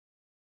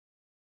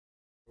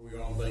We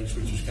are on things,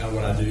 which is kind of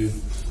what I do.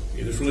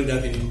 There's really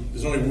nothing.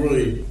 There's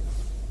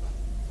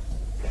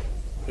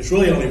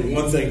really only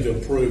one thing to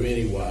approve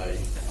anyway,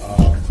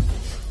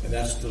 and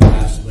that's the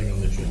last thing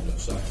on the agenda.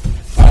 So,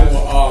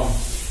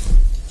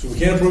 so we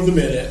can't approve the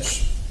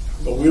minutes,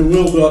 but we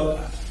will do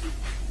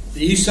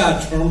the East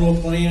Side Terminal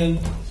Plan.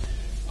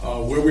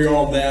 Where we are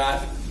on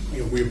that,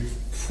 we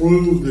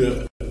approved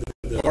the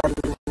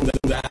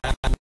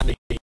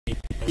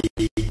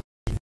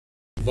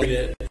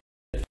voted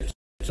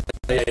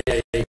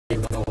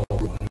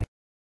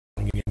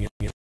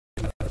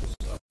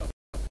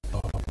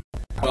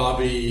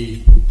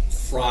Bobby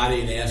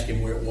Friday and asked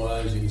him where it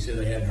was, and he said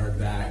they hadn't heard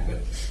back,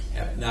 but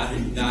not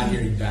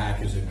hearing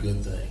back is a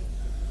good thing.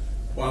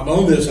 While I'm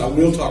on this, I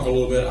will talk a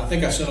little bit. I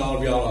think I sent all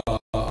of y'all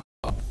a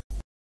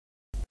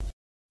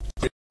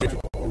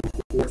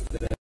report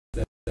that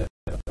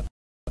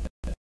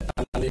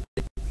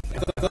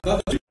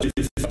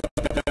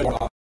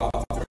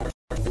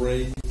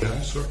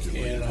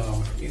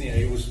and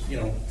it was,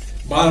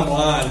 bottom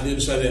line, it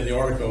didn't say that in the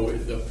article.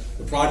 The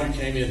project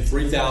came in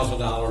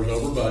 $3,000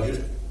 over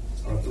budget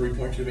on a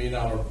 $3.2 million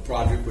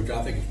project, which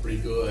I think is pretty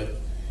good.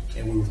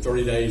 And we were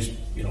 30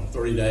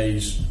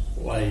 days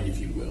late, if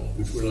you will,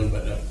 which really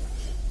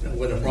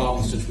wasn't a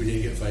problem since we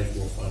didn't get phase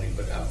 4 funding.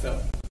 But I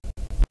felt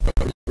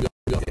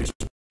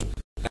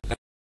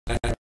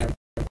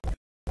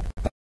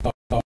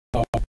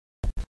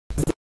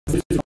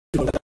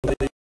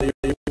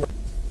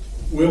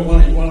Will,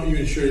 why don't you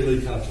and Sherry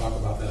Lee kind of talk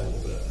about that a little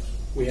bit?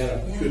 We had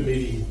a good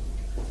meeting.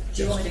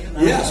 Do you want me to come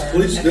out? Yes,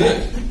 please do.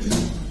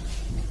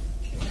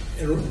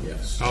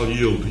 Yes. I'll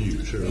yield to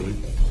you, Sherry Lee.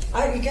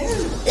 Oh, you go.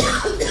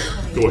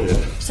 Go ahead.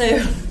 So,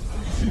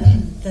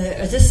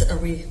 are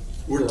we?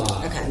 We're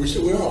live. Okay.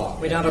 We're live.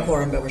 We don't have a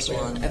quorum, but we're still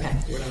on. Okay.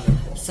 We're not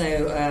on.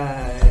 So,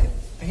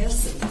 I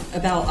guess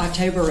about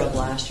October of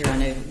last year, I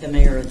know the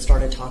mayor had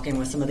started talking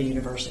with some of the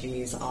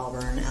universities,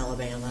 Auburn,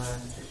 Alabama,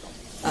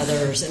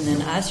 others, and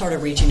then I started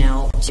reaching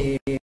out to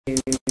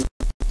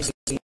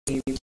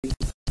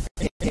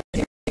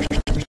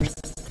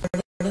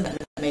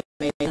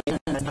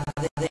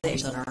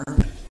center,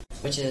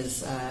 which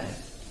is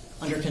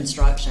under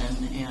construction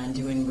and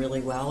doing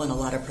really well in a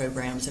lot of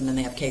programs, and then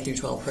they have K through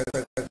 12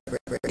 programs.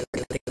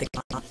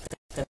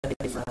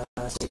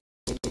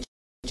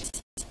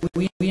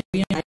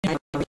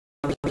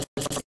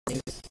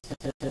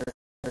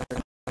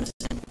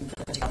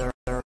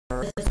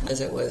 As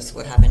it was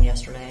what happened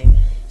yesterday.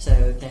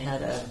 So they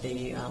had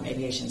the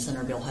Aviation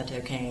Center, Bill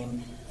Hutto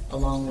came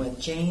along with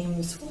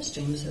James. What's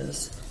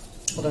James's?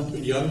 Hold on.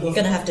 Youngblood?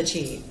 Gonna have to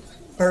cheat.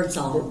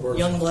 Birdsong.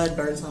 Youngblood,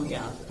 Birdsong,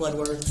 yeah.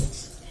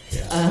 Bloodworth.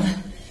 Yeah.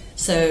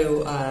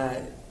 So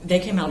they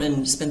came out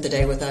and spent the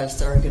day with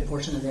us, or a good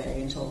portion of the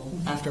day until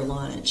after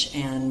lunch,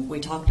 and we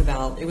talked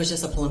about, it was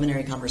just a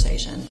preliminary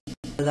conversation,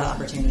 the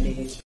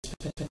opportunities.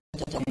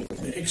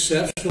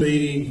 Exceptional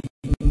meeting.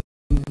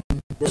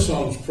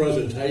 Birdsome's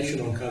presentation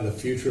on kind of the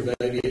future of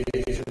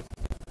aviation.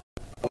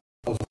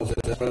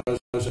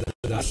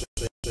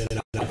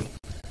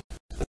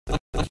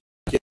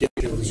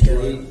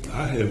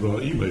 I have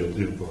emailed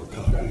him for a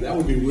copy. That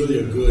would be really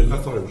a good. I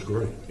thought it was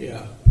great.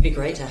 Yeah. It'd be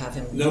great to have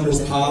him. Number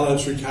of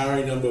pilots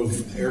retiring, number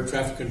of air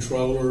traffic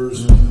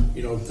controllers,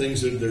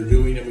 things that they're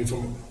doing. I mean,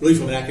 from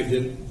an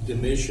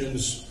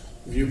academician's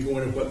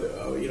viewpoint of what,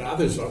 I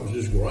just thought it was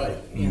just great.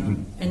 Yeah.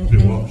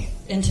 Mm-hmm.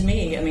 And to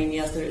me, I mean,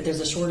 yes, there's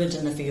a shortage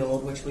in the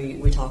field, which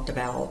we talked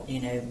about,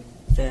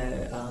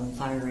 the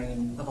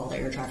firing of all the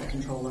air traffic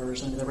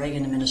controllers under the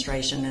Reagan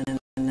administration, and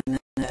then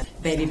the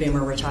baby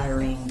boomer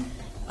retiring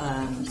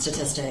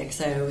statistic.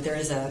 So there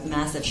is a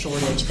massive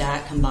shortage.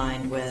 That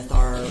combined with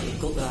our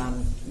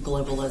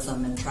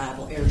globalism and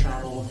air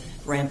travel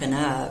ramping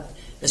up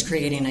is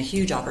creating a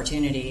huge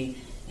opportunity.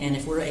 And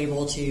if we're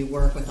able to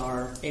work with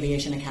our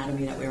aviation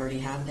academy that we already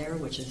have there,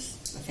 which is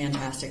a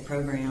fantastic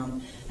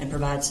program, and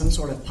provide some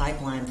sort of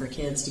pipeline for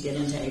kids to get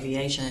into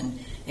aviation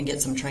and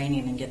get some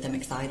training and get them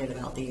excited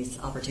about these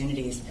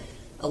opportunities.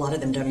 A lot of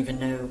them don't even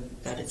know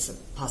that it's a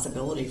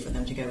possibility for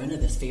them to go into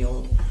this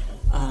field.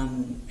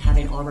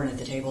 Having Auburn at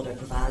the table to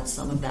provide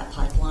some of that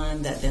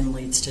pipeline that then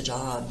leads to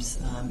jobs,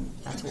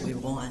 that's what we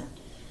want.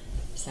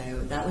 So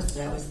that was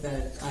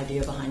the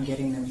idea behind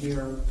getting them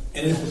here.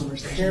 And in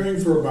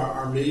preparing for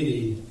our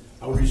meeting,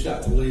 I reached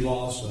out to Lee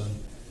Lawson.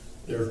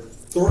 There are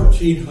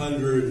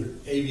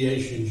 1,300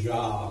 aviation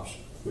jobs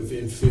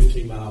within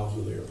 15 miles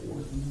of the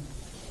airport.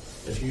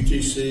 That's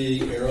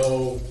UTC,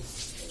 Aero,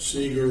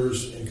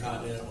 Seegers, and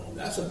Continental.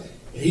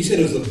 And he said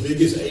it was the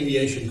biggest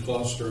aviation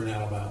cluster in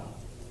Alabama.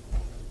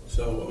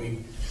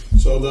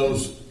 So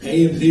those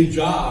A&P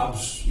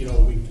jobs,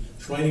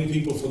 training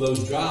people for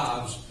those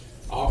jobs.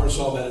 Auburn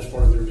saw that as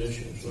part of their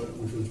mission,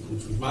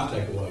 which was my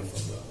takeaway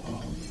from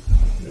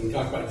the. We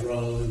talked about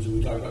drones and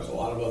we talked about a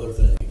lot of other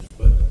things,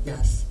 but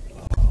yes,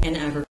 and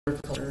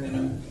agriculture,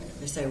 and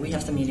so we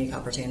have some unique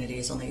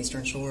opportunities on the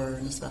Eastern Shore,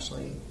 and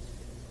especially,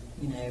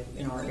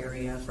 in our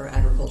area for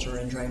agriculture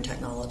and drone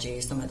technology.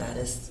 Some of that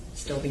is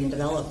still being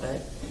developed,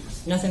 but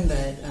nothing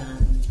but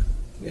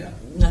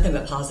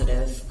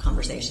positive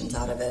conversations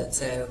out of it.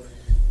 So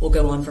we'll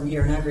go on from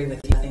here. And I agree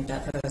with you. I think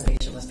that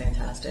presentation was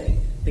fantastic.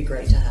 It'd be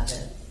great to have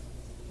it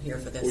here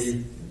for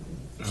this.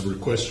 I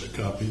requested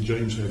a copy.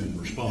 James hadn't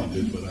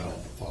responded, but I'll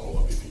follow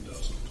up if he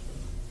doesn't.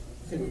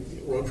 I think we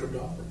can road trip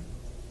to Auburn.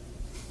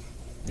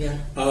 Yeah.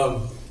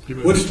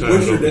 What's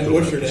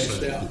your next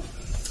step?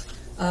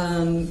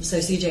 So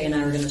CJ and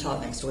I are going to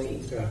talk next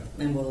week, Okay.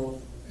 and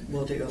we'll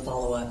do a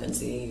follow up and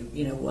see,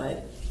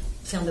 what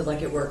sounded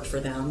like it worked for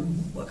them,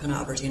 what kind of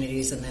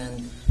opportunities, and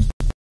then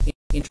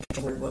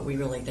what we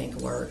really think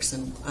works.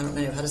 And I don't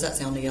know, how does that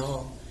sound to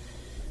y'all?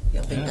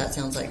 Y'all think that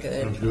sounds like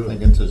good? Sounds good. I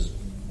think it's as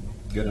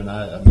good an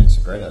idea. I mean, it's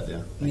a great idea.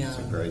 I think it's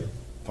a Yeah. great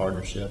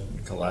partnership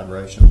and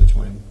collaboration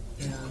between,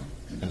 Yeah.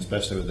 and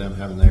especially with them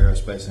having the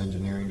aerospace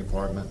engineering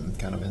department and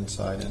kind of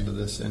insight into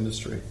this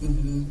industry.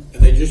 Mm-hmm.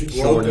 And they just broke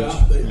Shortage.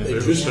 out. They Yeah.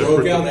 just Yeah.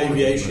 broke out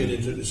aviation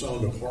into its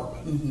own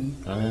department.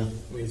 Mm-hmm. Oh yeah.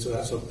 I mean, so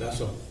that's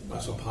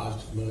a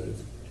positive move.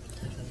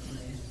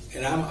 Definitely.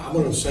 And I'm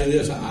going to say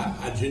this: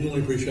 I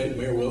genuinely appreciate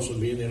Mayor Wilson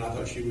being there. And I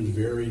thought she was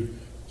very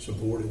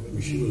supportive. I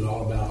mean, she was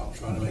all about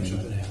trying to make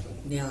something happen.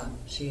 Yeah,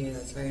 she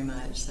is very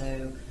much.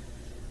 So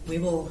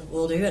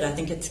we'll do it. I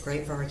think it's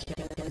great for our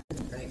kids.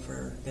 It's great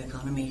for the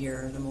economy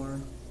here. The more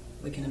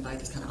we can invite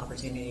this kind of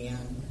opportunity in.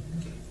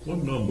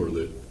 One number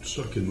that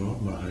stuck in my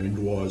mind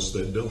was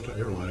that Delta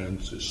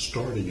Airlines is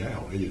starting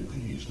out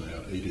A&Ps now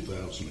at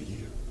 $80,000 a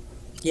year.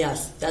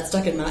 Yes, that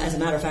stuck in my. As a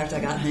matter of fact, I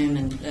got home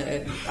and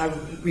I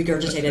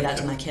regurgitated that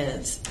to my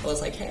kids. I was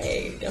like,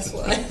 "Hey, guess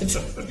what?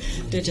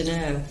 Did you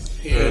know?"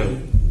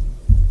 And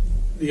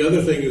the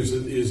other thing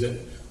is that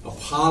a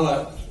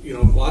pilot,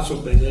 lots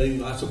of things,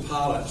 lots of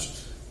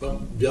pilots,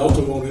 but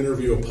Delta won't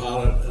interview a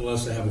pilot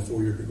unless they have a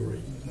 4-year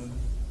degree.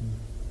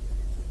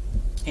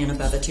 And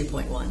above a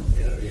 2.1.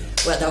 Yeah.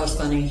 But that was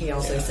funny. He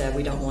also Yeah. said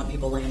we don't want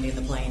people landing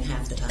the plane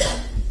half the time.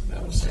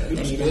 That was They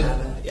need to have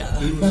it.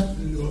 Yeah.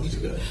 It was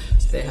good.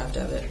 So they have to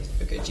have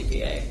a good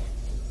GPA. It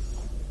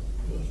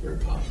was very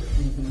positive.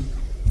 Mm-hmm.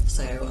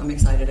 So I'm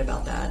excited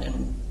about that.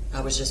 And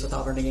I was just with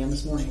Auburn again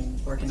this morning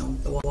working on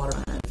the water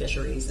and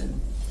fisheries and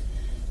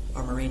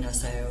our marina.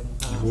 So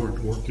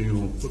Working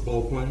on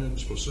football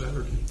plans for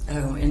Saturday.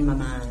 in my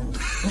mind.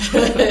 I've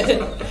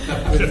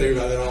been thinking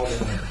about that all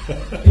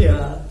day.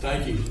 Yeah.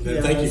 Thank you.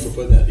 Yes. Thank you for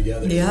putting that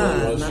together. It Yeah,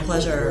 really was. my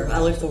pleasure. I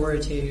look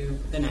forward to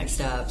the next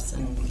steps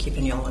and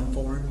keeping y'all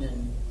informed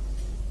and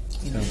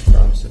Sounds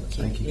promising.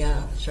 Thank you.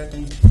 Yeah, sure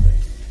thing.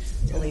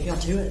 I'll leave y'all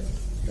to it.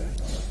 Okay.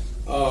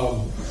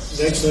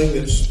 Next thing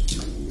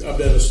I've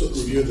done a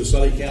review of the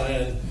Sully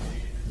County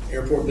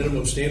Airport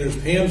minimum standards.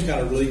 Pam's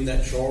kind of leading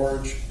that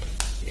charge,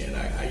 and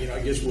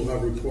I guess we'll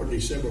have a report in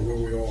December where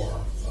we are.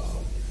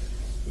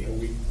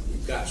 We've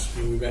got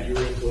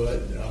your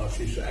input.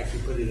 She's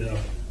actually put it in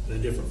a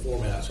different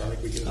format, so I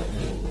think we can.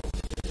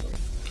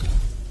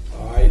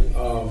 All right.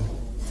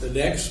 The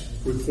next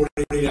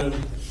reporting item,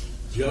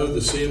 Joe, the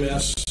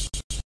CMS.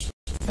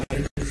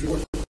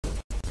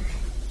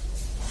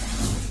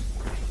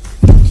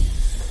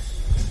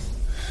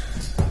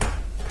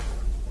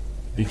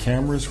 The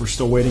cameras, we're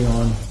still waiting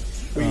on.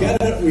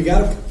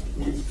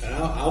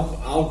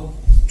 I'll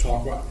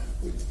talk about.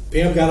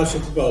 Pam got us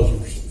some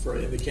proposals for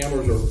the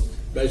cameras are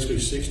basically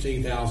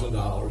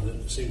 $16,000.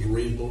 It seems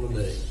reasonable to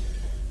me.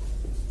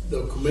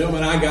 The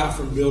commitment I got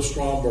from Bill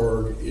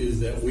Stromberg is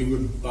that we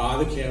would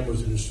buy the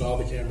cameras and install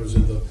the cameras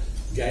in the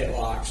gate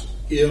locks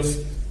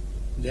if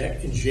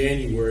in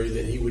January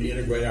that he would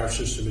integrate our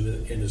system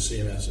into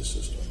CMS's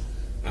system.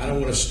 I don't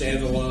want a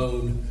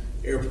standalone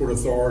airport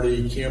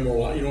authority camera,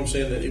 you know what I'm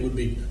saying, that it would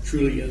be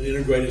truly an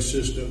integrated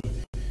system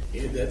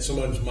that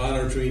someone's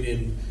monitoring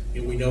and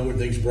we know when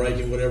things break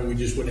and whatever, we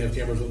just wouldn't have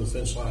cameras on the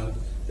fence line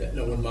that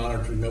no one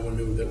monitored, no one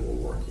knew that were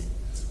working.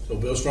 So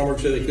Bill Stromberg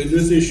said they couldn't do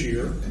it this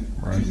year,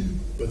 Right.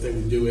 but they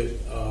would do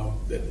it,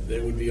 that they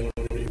would be on,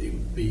 it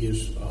would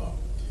be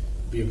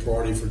be a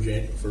priority for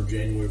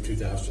January of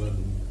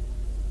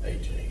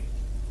 2018.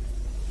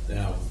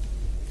 Now,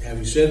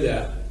 having said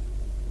that,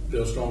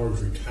 Bill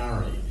Stromberg's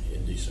retiring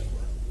in December.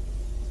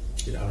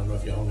 I don't know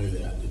if y'all knew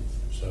that.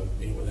 So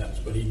anyway,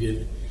 but he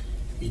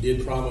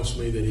did promise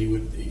me that he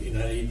would.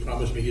 He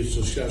promised me his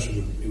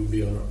discussion would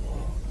be on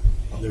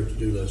their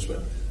to-do list.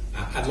 But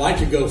I'd like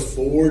to go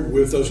forward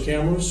with those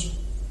cameras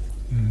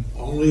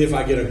only if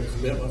I get a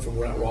commitment from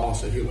Brett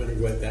Ross that he'll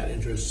integrate that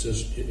into his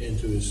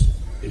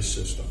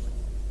system.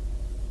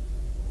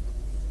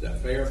 Is that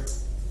fair?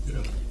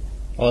 Yeah.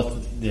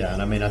 Well, yeah,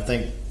 and I mean, I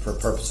think for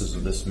purposes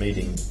of this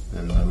meeting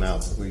and the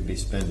amount that we'd be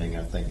spending,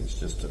 I think it's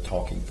just a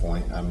talking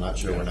point. I'm not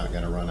sure we're not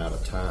going to run out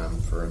of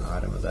time for an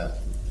item of that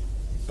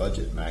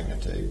budget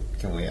magnitude.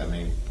 Can we? I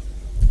mean,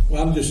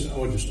 well, I'm going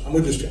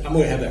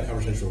to have that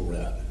conversation with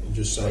Rhett and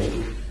just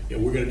say,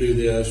 we're going to do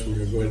this. We're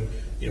going to go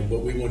ahead, but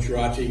we want your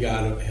IT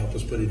guy to help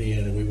us put it in,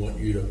 and we want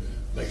you to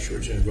make sure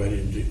it's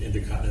integrated into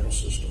Continental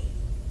system.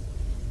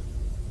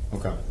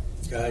 okay.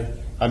 Okay.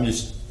 I'm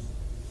just,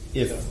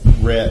 if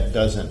Rhett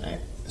doesn't,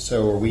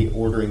 so are we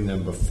ordering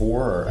them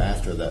before or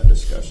after that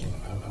discussion?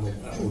 I'm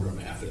going to order them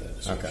after that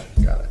discussion.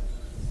 Okay, got it.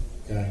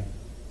 Okay.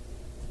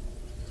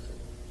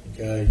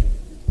 Okay.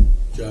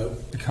 Joe?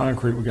 The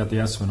concrete, we got the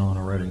estimate on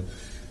already.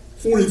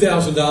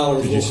 $40,000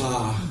 a little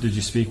high. Did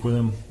you speak with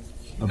him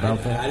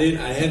about that? I didn't.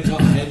 I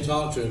hadn't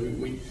talked to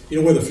him. You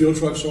know where the fuel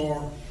trucks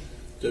are?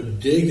 To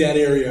dig that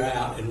area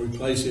out and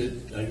replace it.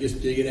 I guess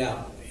dig it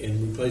out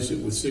and replace it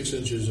with 6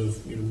 inches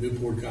of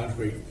Newport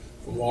concrete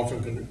from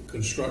Walton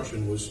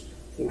Construction was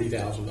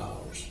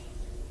 $40,000.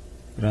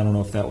 But I don't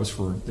know if that was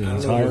for the I don't know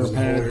if it entire was the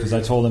whole pad, because I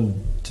area. told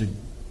him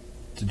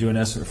to do an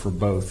estimate for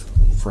both,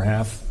 for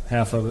half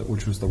of it,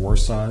 which was the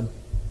worst side,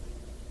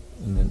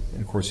 and then,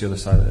 of course, the other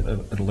side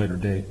at a later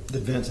date.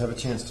 Did Vince have a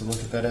chance to look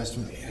at that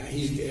estimate?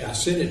 Yeah, I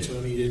sent it to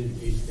him.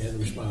 He hadn't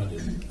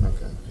responded.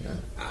 Okay, yeah.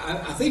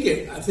 I think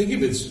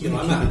if it's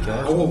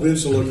I want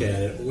Vince to look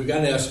at it. We got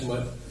an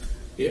estimate.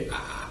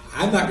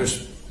 I'm not going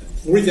to.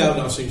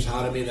 $40,000 seems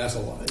high to me. That's a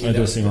lot. It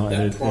does seem high.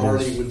 That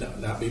priority would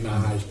not be my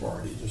highest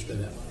priority to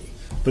spend that money.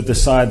 But the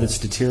side that's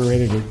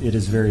deteriorated, it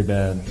is very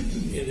bad.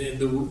 And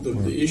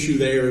the issue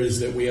there is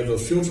that we have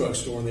those fuel trucks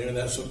storing there, and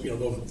that's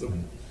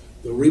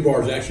the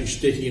rebar is actually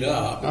sticking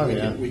up. Oh, And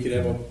yeah. we could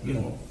have a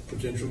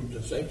potential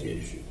safety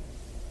issue.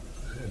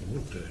 I hadn't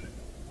looked at it.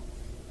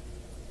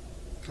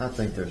 I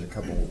think there's a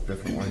couple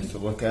different ways to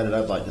look at it.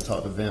 I'd like to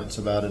talk to Vince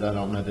about it. I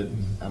don't know that,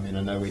 I mean,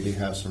 I know we do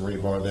have some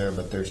rebar there,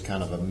 but there's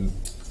kind of a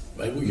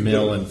Maybe we could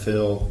mill put- and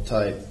fill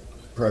type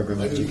program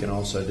that you can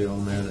also do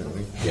on there that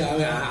we.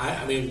 Yeah,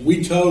 I mean,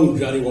 we told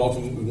Johnny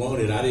Walton we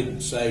wanted. I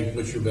didn't say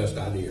what's your best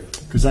idea.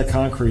 Because that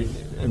concrete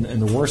in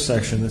the worst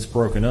section that's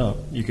broken up,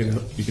 you can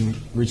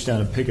reach down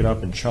and pick it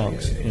up in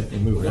chunks and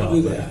move it We'll out.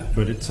 do that.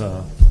 But it's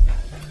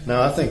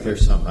No, I think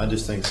there's some. I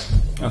just think.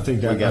 I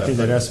think that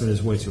estimate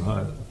is way too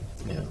high.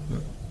 Yeah.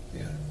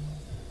 Yeah.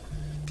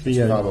 But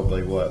yeah,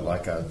 Probably what,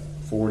 like a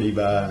 40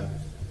 by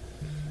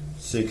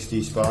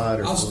 60 spot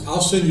or something?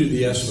 I'll send you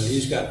the estimate.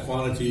 He's got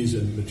quantities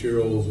and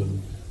materials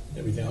and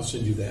everything. I'll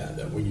send you that.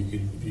 That way you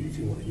can, if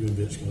you want, you and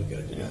Vince can look at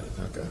it Yeah, together.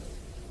 okay.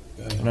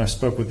 Okay? and I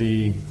spoke with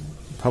the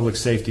public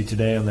safety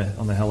today on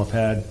the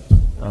helipad.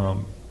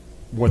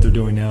 What they're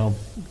doing now,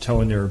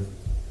 towing their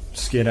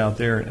skid out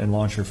there and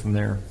launcher from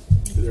there.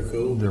 They're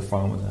cool. They're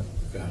fine with that.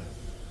 Okay.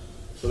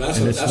 So that's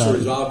And a, it's that's a not-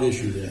 resolved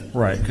issue then.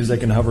 Right, because they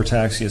can hover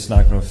taxi. It's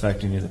not going to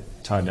affect any of the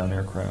tied down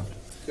aircraft.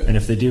 Good. And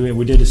if they do, and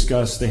we did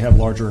discuss, they have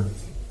larger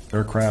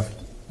aircraft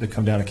that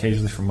come down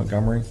occasionally from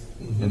Montgomery,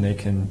 and they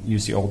can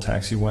use the old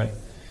taxiway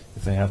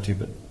if they have to,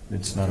 but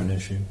it's not an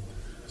issue.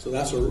 So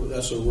that's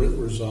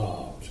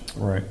resolved.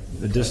 Right.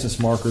 The distance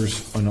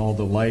markers on all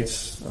the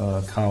lights,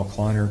 Kyle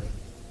Kleiner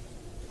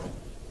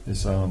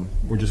is.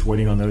 We're just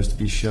waiting on those to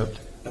be shipped.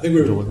 I think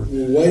we're Delivered.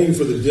 waiting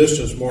for the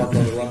distance mark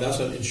on the run. That's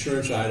an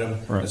insurance item.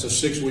 Right. It's a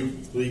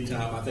 6-week lead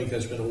time. I think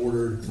that's been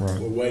ordered. Right.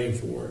 We're waiting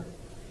for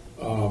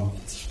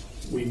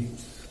it. We,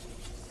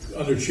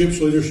 under Chip's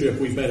leadership,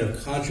 we've made a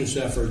conscious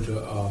effort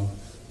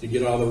to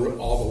get all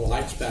the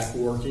lights back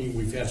working.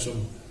 We've had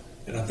some,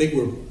 and I think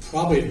we're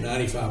probably at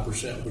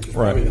 95%, which is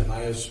probably Right. the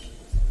highest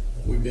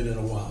we've been in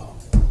a while.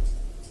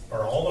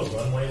 Are all the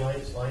runway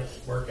lights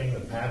working? The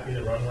PAPI,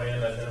 the runway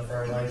and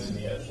identifier lights, and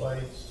the edge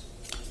lights?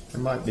 There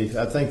might be.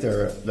 I think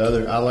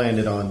I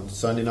landed on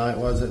Sunday night,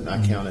 was it? And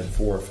I counted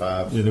 4 or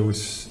 5. Yeah, there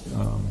was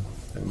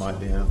It might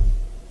be out.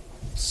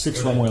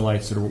 6 runway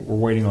lights that were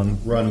waiting on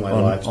Runway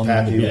on, lights, on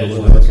them to PAPI be was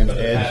delivered. working. But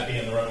the Edge. PAPI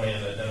and the runway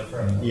and the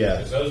identifier? Yeah.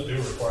 Because those do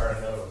require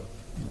a node.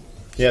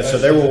 Yeah, so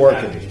they were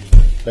working.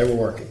 They were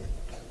working.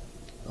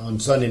 On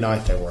Sunday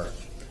night they were.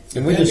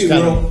 And we just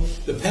kind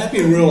of. The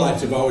PAPI and real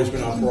lights have always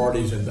been our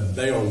priorities, and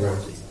they are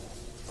working.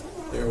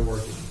 They are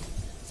working.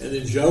 And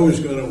then Joe is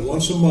going to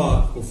once a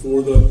month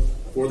before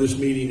this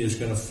meeting is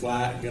going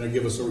to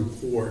give us a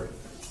report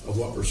of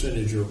what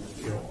percentage are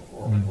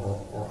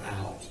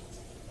out.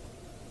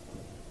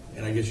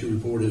 And I guess your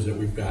report is that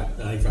we've got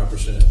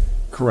 95%.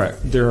 Correct.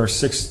 There are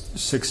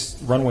six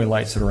runway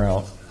lights that are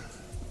out,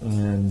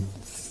 and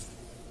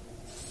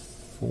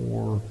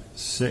four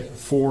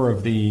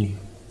of the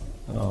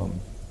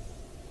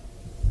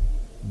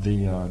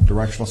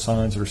directional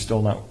signs that are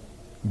still not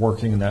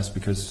working, and that's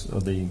because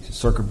of the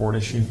circuit board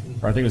issue.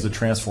 Or I think it was the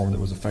transformer that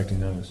was affecting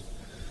those.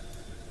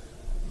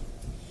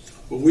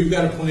 But we've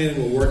got a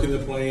plan. We're working the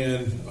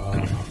plan.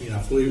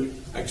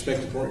 I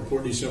expect to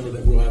report in December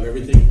that we'll have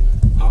everything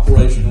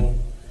operational,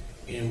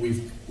 and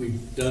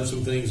we've done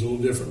some things a little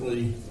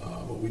differently,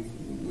 but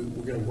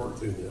we're going to work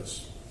through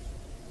this.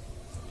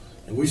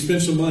 And we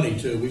spent some money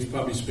too. We've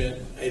probably spent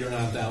 $8,000 or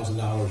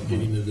 $9,000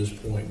 getting to this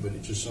point, but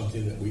it's just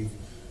something that we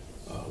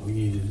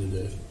needed to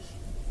do.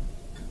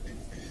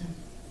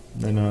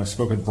 Then I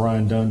spoke with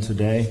Brian Dunn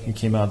today. He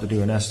came out to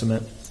do an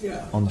estimate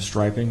Yeah. on the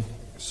striping,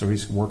 so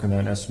he's working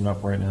that estimate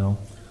up right now.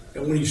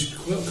 And when he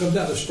comes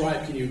out the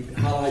stripe, can you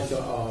highlight the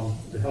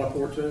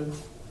heliport too?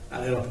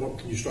 At heliport,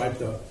 can you stripe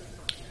the?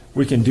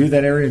 We can do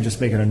that area and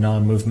just make it a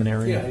non-movement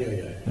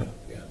area. Yeah.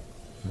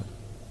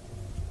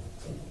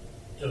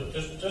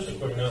 Just a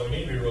quick note, we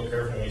need to be real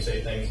careful when we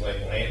say things like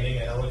landing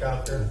a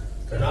helicopter.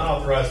 They're not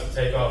authorized to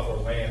take off or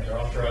land. They're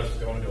authorized to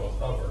go into a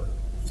hover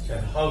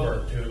and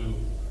hover to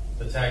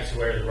the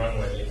taxiway or the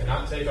runway. They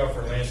cannot take off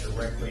or land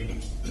directly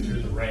to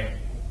the ramp.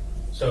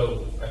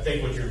 So I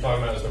think what you're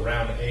talking about is the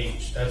round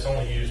H. That's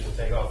only used to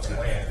take off the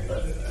land.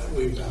 But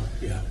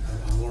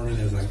I'm learning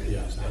as I,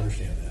 yes, I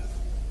understand that.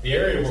 the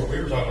area where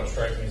we were talking about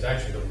striking is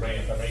actually the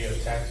ramp. I know you have a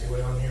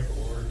taxiway on here, but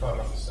we were talking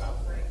about the south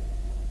ramp.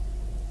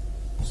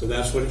 So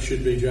that's what it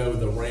should be, Joe,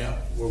 the ramp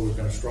where we're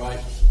going to strike?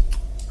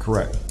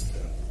 Correct.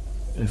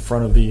 In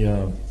front of the,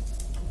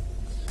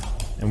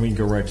 and we can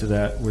go right to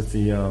that with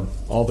the,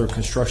 all their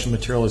construction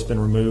material has been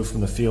removed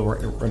from the field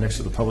right next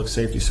to the public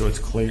safety, so it's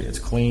clear, it's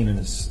clean and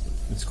it's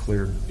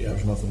cleared. Yeah.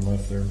 There's nothing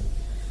left there.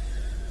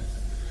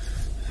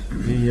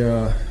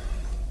 The,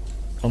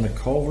 on the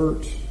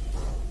culvert,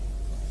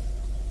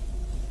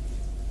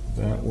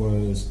 that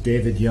was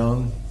David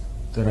Young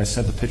that I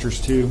sent the pictures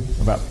to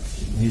about,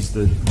 he's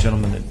the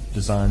gentleman that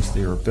designs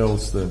or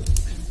builds the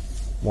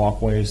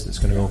walkways that's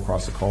going to go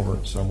across the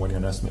culvert, so I'm waiting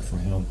on an estimate from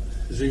him.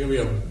 Is it going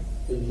to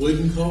be a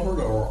wooden culvert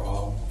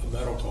or a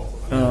metal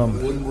culvert? A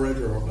wooden bridge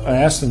or a metal? I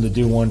asked him to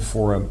do one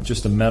for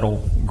just a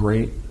metal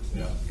grate,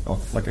 Yeah.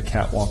 like a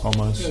catwalk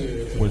almost,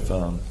 Yeah. with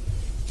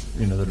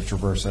that'll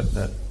traverse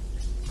that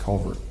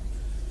culvert.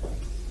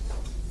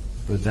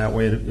 But that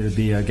way it'd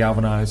be a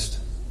galvanized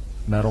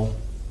metal.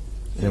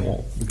 And it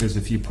won't, because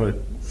if you put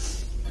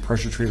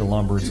pressure treated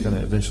lumber,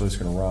 eventually it's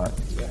gonna rot.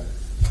 Yeah.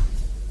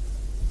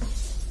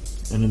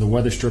 And in the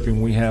weather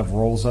stripping, we have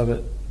rolls of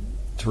it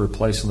to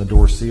replace on the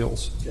door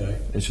seals. Okay.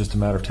 It's just a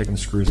matter of taking the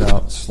screws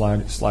out,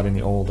 sliding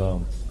the old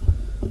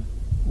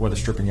weather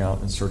stripping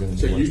out, inserting the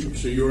So new weather stripping.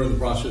 so you're in the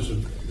process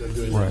of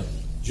doing Right.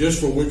 that? Just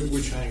for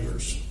which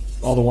hangers?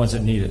 All the ones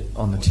that need it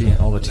on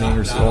all the T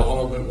hangers. Not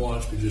all of them at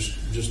once, but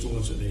just the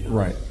ones that need it.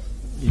 Right.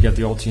 You got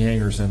the old T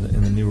hangers and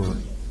the newer,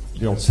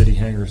 the old city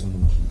hangers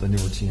and the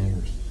newer T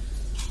hangers.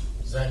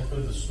 Does that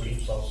include the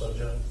sweeps also,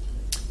 Joe?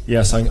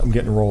 Yes, I'm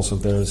getting rolls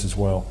of those as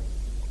well,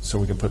 so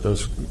we can put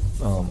those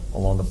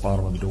along the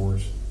bottom of the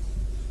doors.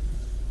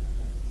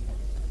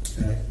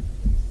 Okay.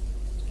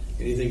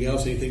 Anything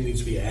else? Anything needs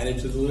to be added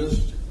to the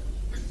list?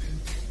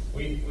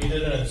 We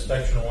did an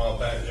inspection a while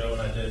back, Joe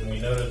and I did, and we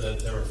noted that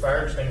there were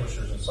fire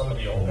extinguishers in some of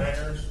the old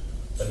hangars,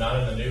 but not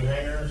in the new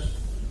hangars.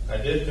 I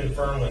did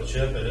confirm with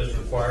Chip it is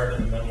required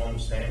in the minimum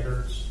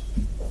standards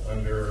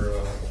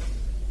under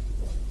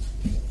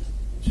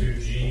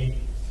 2G,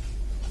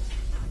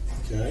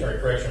 Okay. sorry,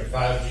 correction,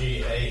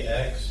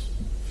 5GAX.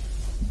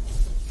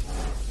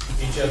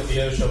 Each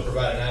FPO shall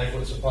provide an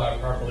adequate supply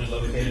of properly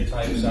located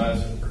type,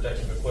 size, and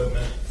protective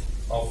equipment.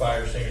 All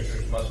fire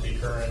extinguishers must be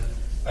current.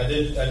 I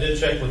did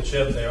check with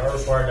Chip. They are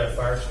required to have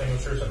fire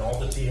extinguishers in all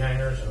the T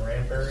hangars and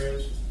ramp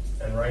areas,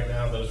 and right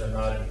now those are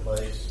not in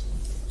place.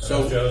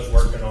 So Joe's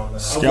working on that.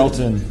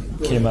 Skelton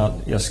came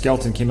out. Yeah,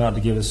 Skelton came out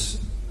to give us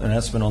an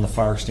estimate on the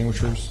fire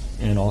extinguishers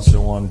and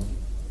also on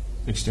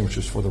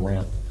extinguishers for the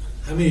ramp.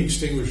 How many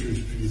extinguishers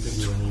do you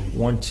think we'll need?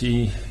 One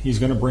T. He's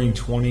going to bring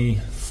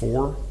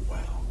 24, Wow.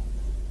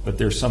 but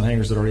there's some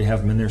hangars that already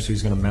have them in there, so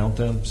he's going to mount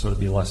them, so it'll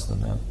be less than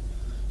that.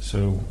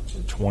 So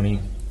 20,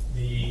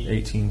 The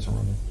 18s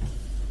around.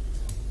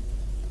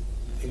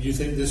 And you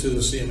think this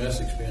is a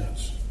CMS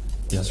expense?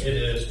 Yes, it sir.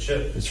 is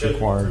Chip. It's Chip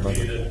required by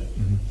reviewed the. it.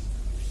 Mhm.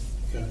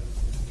 Okay.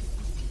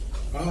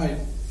 All right.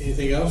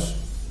 Anything else?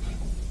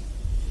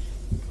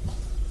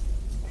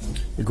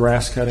 The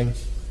grass cutting.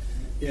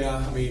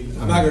 Yeah, I mean,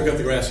 I'm not going to cut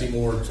the grass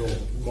anymore until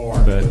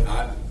March, But-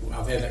 but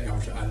I've had that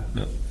conversation.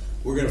 Yeah.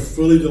 We're going to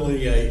fully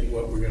delineate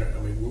what we're going to. I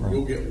mean,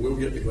 we'll Right.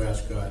 get the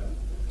grass cut.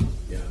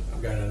 Yeah,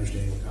 I've got an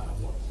understanding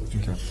of what you're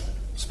Okay. going to cut.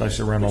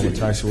 Especially around all the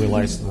taxiway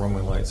lights and the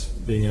runway lights,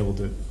 being able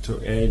to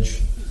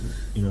edge,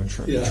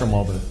 Yeah. trim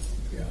all the,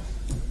 Yeah.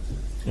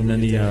 and then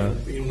the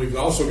And we've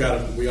also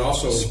got we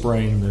also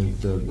spraying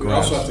the we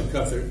grass. also have to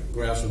cut the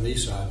grass on the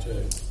east side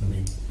too. I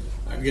mean,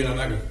 again, I'm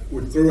not going.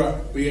 We're through.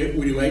 We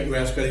do 8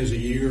 grass cuttings a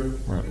year,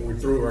 Right. and we're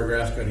through our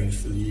grass cuttings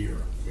for the year.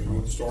 I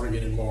mean, we'll start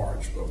again in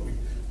March, but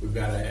we've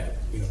got to add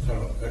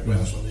cut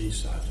grass on the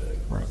east side too.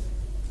 Right.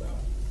 So,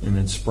 And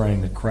then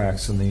spraying the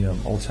cracks in the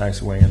old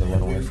taxiway and the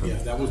runway for.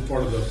 yeah, that was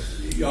part of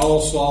the.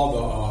 Y'all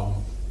saw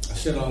the. I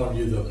sent all of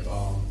you the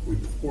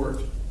report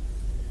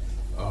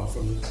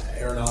from the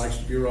Aeronautics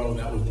Bureau, and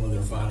that was one of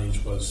their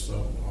findings was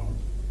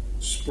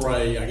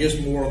spray. I guess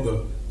more on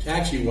the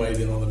taxiway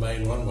than on the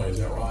main runway. Is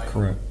that right?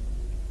 Correct.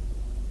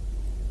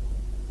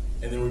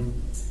 And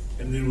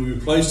then we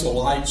replaced the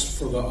lights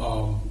for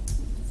the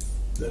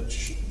that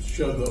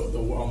showed the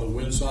on the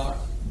windsock.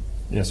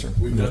 Yes, sir.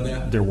 We've done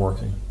that? They're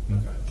working. Okay.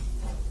 Okay.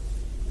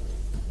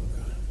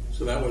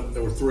 So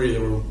there were 3.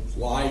 There were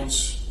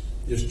lights,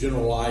 just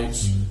general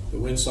lights, the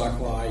windsock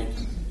light,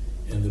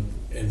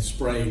 and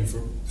spraying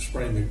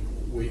the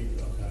weed.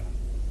 Okay.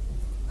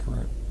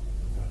 Correct.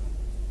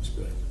 That's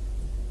good.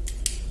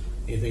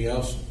 Anything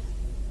else?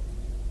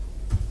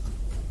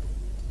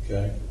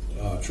 Okay.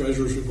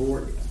 Treasurer's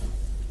report.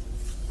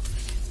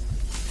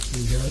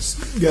 You guys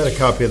got a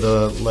copy of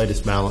the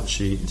latest balance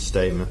sheet and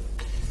statement.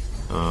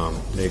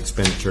 The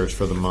expenditures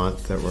for the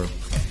month that were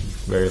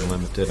very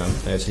limited.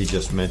 As he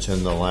just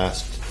mentioned, the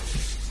last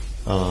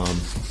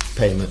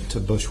payment to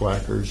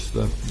Bushwhackers,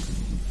 the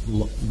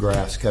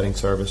grass cutting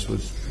service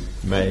was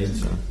made.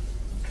 So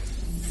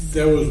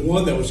There was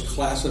one that was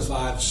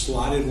classified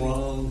slotted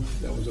wrong.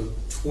 That was a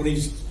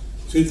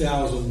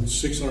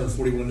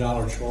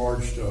 $22,641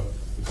 charge to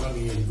the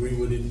company in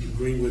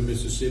Greenwood,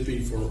 Mississippi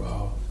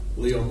for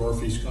Leo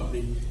Murphy's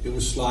company. It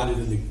was slotted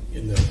in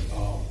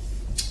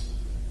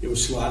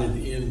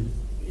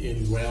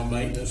ground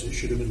maintenance. It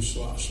should have been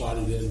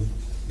slotted in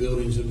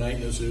buildings and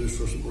maintenance. It was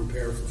for some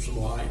repair for some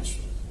lights,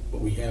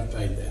 but we have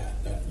paid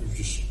that. That was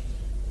just,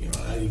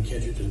 I didn't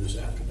catch it till this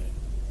afternoon.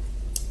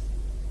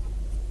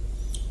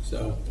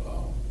 So,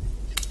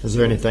 Is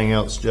there anything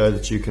else, Joe,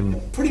 that you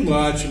can pretty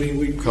much. I mean,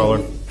 we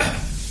color?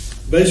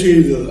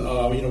 Basically,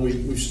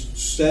 we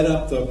set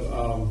up the.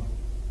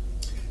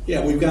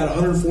 We've got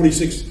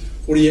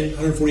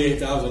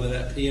 148,000 in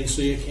that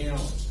PNC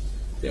account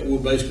that we'll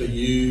basically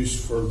use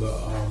for the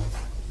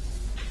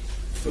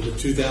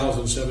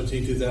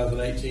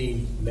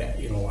 2017-2018,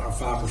 our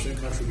 5%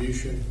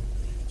 contribution.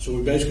 So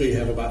we basically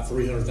have about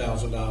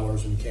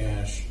 $300,000 in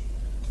cash,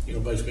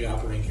 basically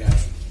operating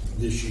cash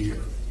this year.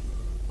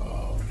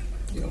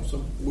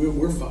 So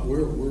we're fine.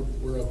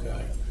 We're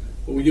okay.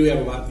 But we do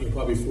have about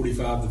probably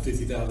 $45,000 to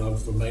 $50,000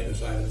 for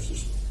maintenance items.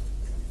 Just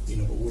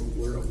but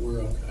we're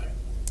okay.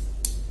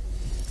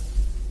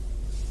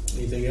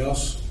 Anything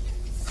else?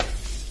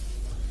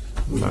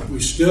 We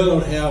still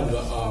don't have the.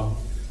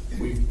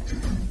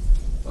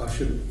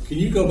 Can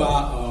you go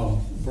by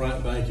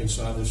Bryant Bank and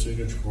sign their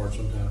signature card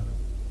sometime?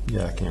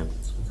 Yeah, I can.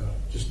 Okay.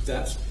 Just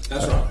that's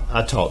right.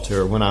 I talked to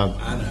her when I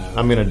know.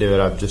 I'm going to do it.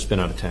 I've just been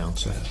out of town,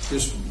 so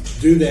Just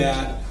do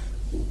that.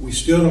 We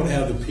still don't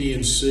have the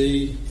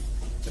PNC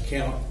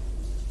account.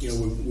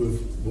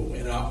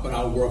 But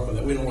I'll work on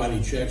that. We don't write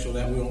any checks on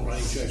that. We won't write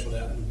any checks on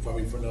that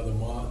probably for another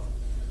month.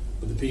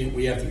 But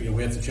we have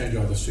to change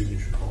all the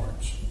signature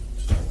cards.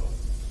 So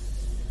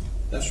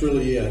that's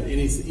really it.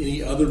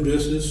 Any other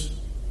business?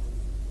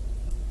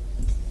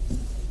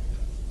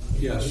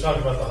 Yes. We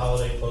talked about the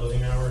holiday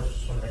closing hours.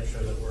 Just want to make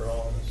sure that we're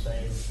all on the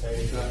same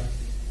page. Okay.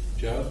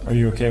 Joe? Are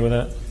you okay with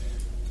that?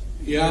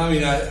 Yeah, I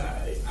mean,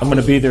 I'm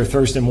going to be there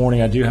Thursday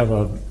morning. I do have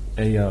a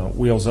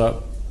Wheels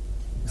Up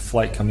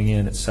flight coming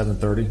in at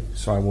 7:30,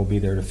 so I will be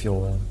there to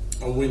fuel them.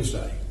 On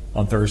Wednesday.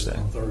 On Thursday,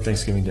 Thursday.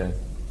 Thanksgiving Day.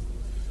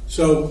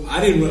 So I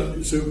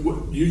didn't. So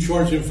you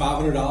charge him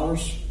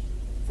 $500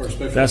 for a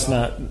special? That's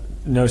not.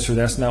 No, sir.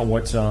 That's not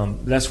what.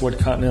 That's what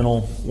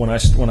Continental. When I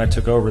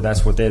took over,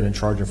 that's what they had been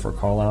charging for a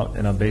call out,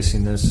 and I'm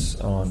basing this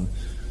on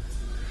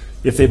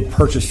if they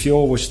purchase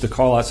fuel, which the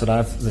call outs that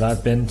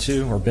I've been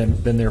to or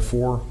been there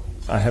for,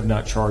 I have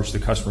not charged the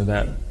customer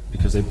that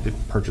because they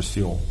purchased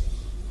fuel.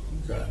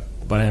 Okay.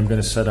 But I am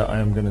going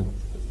to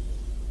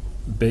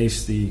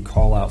base the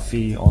call out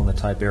fee on the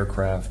type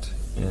aircraft,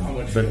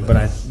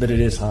 but it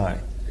is high.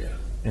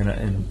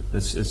 And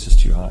it's just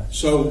too high.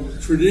 So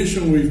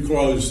traditionally we've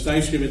closed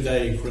Thanksgiving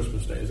Day and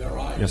Christmas Day. Is that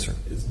right? Yes, sir.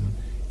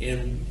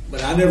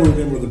 But I never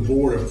remember the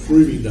board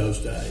approving those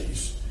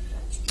days.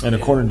 And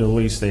according to the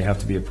lease, they have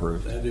to be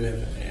approved. They do have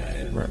to,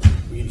 and Right.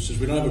 since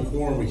we don't have a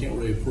quorum, we can't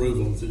really approve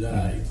them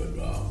today. But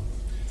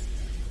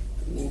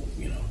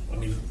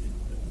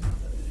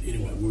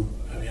anyway,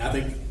 I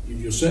think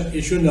you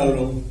should note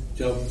them.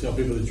 Tell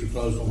people that you're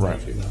closed on Right.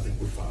 Thanksgiving. I think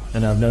we're fine.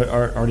 And I've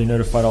already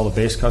notified all the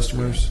base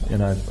customers,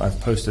 and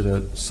I've posted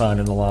a sign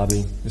in the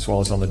lobby as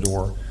well as on the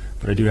door.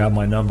 But I do have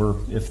my number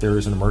if there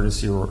is an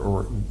emergency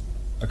or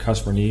a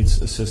customer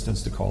needs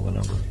assistance to call the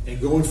number.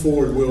 And going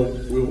forward,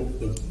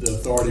 the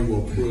authority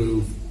will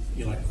approve,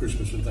 like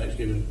Christmas and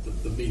Thanksgiving,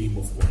 the meeting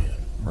beforehand.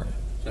 Right.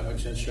 Does that make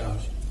sense,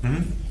 Josh?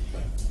 Mm-hmm.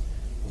 Okay.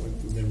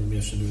 We've never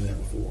missed doing that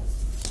before.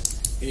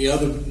 Any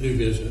other new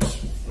business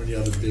or any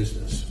other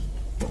business?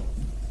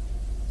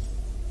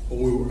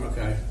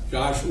 Okay,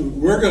 Josh,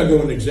 we're going to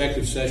go into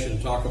executive session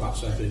and talk about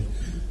something,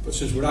 but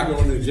since we're not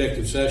going into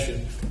executive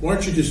session, why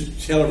don't you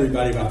just tell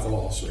everybody about the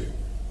lawsuit?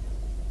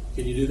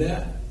 Can you do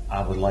that?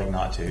 I would like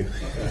not to.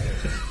 Okay.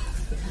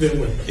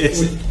 Then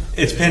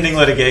It's pending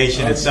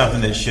litigation. It's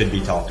something that should be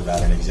talked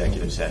about in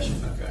executive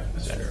session. Okay,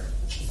 that's fair.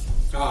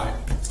 All right.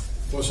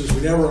 Well, since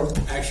we never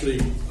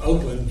actually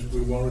opened,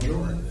 we won't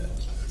adjourn then.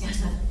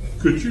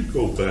 Could you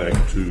go back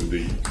to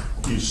the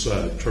east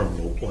side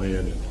terminal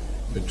plan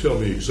and tell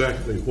me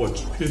exactly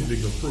what's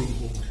pending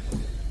approval?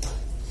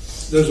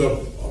 There's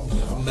a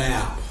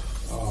map.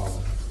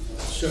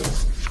 So,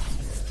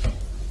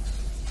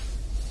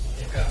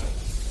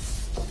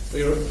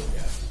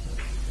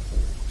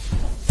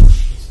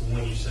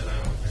 When you sent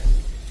out.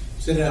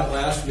 sent it out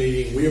last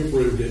meeting, we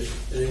approved it,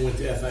 and then went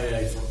to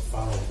FAA for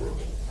final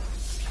approval.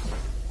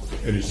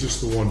 And is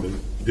this the one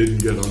that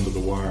didn't get under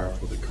the wire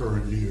for the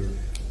current year?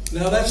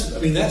 No, that's no.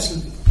 Thank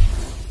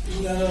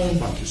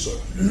you, sir.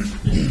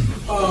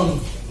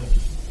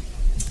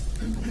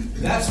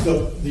 That's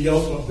the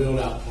ultimate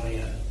build-out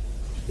plan.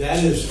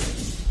 That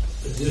is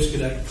the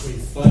disconnect between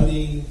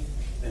funding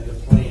and the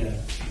plan.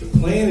 The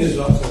plan is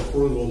up for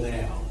approval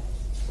now,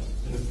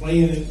 and the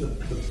plan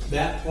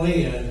that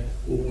plan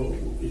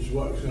is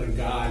what's going to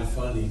guide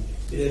funding.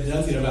 It had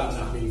nothing about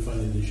not being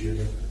funded this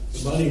year.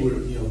 The money would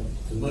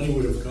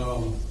have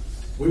come.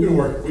 We've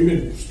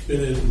been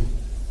spending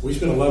we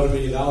spent $11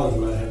 million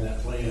without having that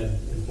plan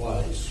in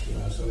place.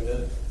 So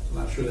I'm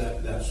not sure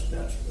that's.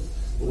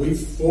 But we've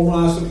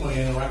formalized the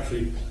plan. And we're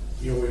actually,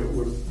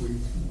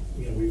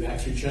 we've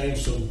actually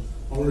changed some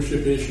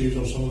ownership issues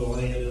on some of the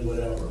land and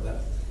whatever.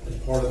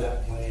 That's part of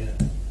that plan.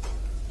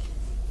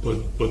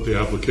 But the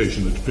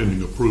application that's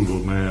pending approval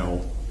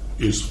now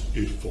is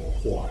for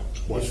what?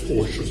 What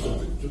portion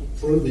of it? To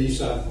approve the east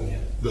side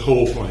plan. The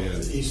whole plan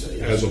The east side,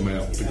 as a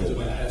map to as go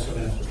a- back. As a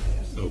master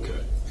plan. Okay.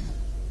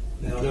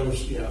 Now there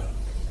was,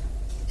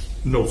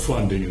 No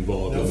funding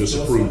involved in No- this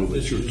no approval funding. that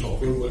This you're is talking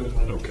approval of the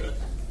about. plan. Okay.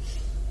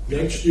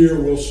 Next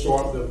year, we'll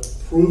start the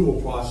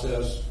approval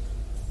process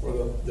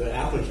for the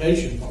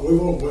application.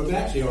 We've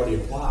actually already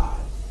applied.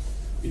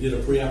 We did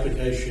a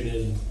pre-application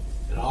in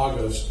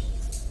August.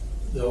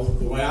 The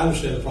way I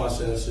understand the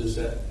process is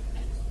that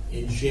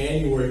in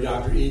January,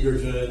 Dr.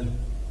 Egerton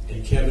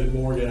and Kevin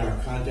Morgan, our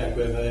contact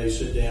with FAA,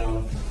 sit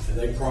down and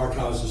they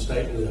prioritize the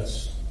state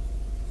list.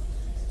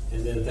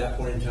 And then at that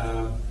point in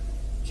time,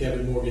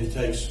 Kevin Morgan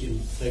takes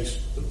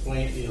the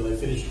plan, they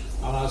finish,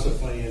 analyze the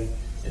plan,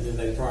 and then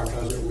they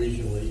prioritize it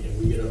regionally, and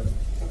we get a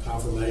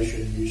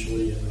confirmation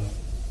usually in the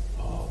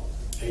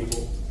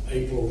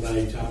April,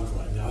 May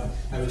timeframe. Now,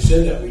 having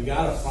said that, we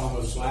got a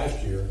promise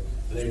last year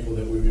in April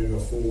that we were going to go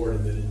forward,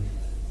 and then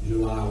in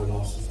July we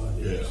lost the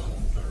funding. Yeah,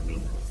 I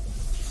remember.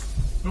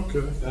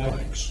 Okay,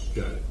 thanks.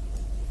 Got it.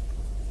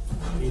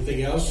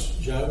 Anything else,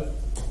 Joe?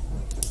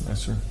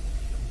 Yes, sir.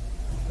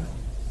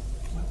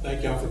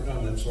 Thank y'all for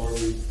coming.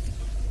 Sorry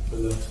for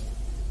the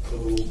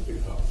little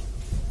hiccup.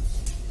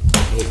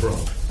 No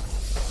problem.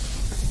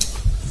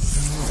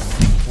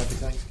 Happy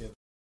Thanksgiving.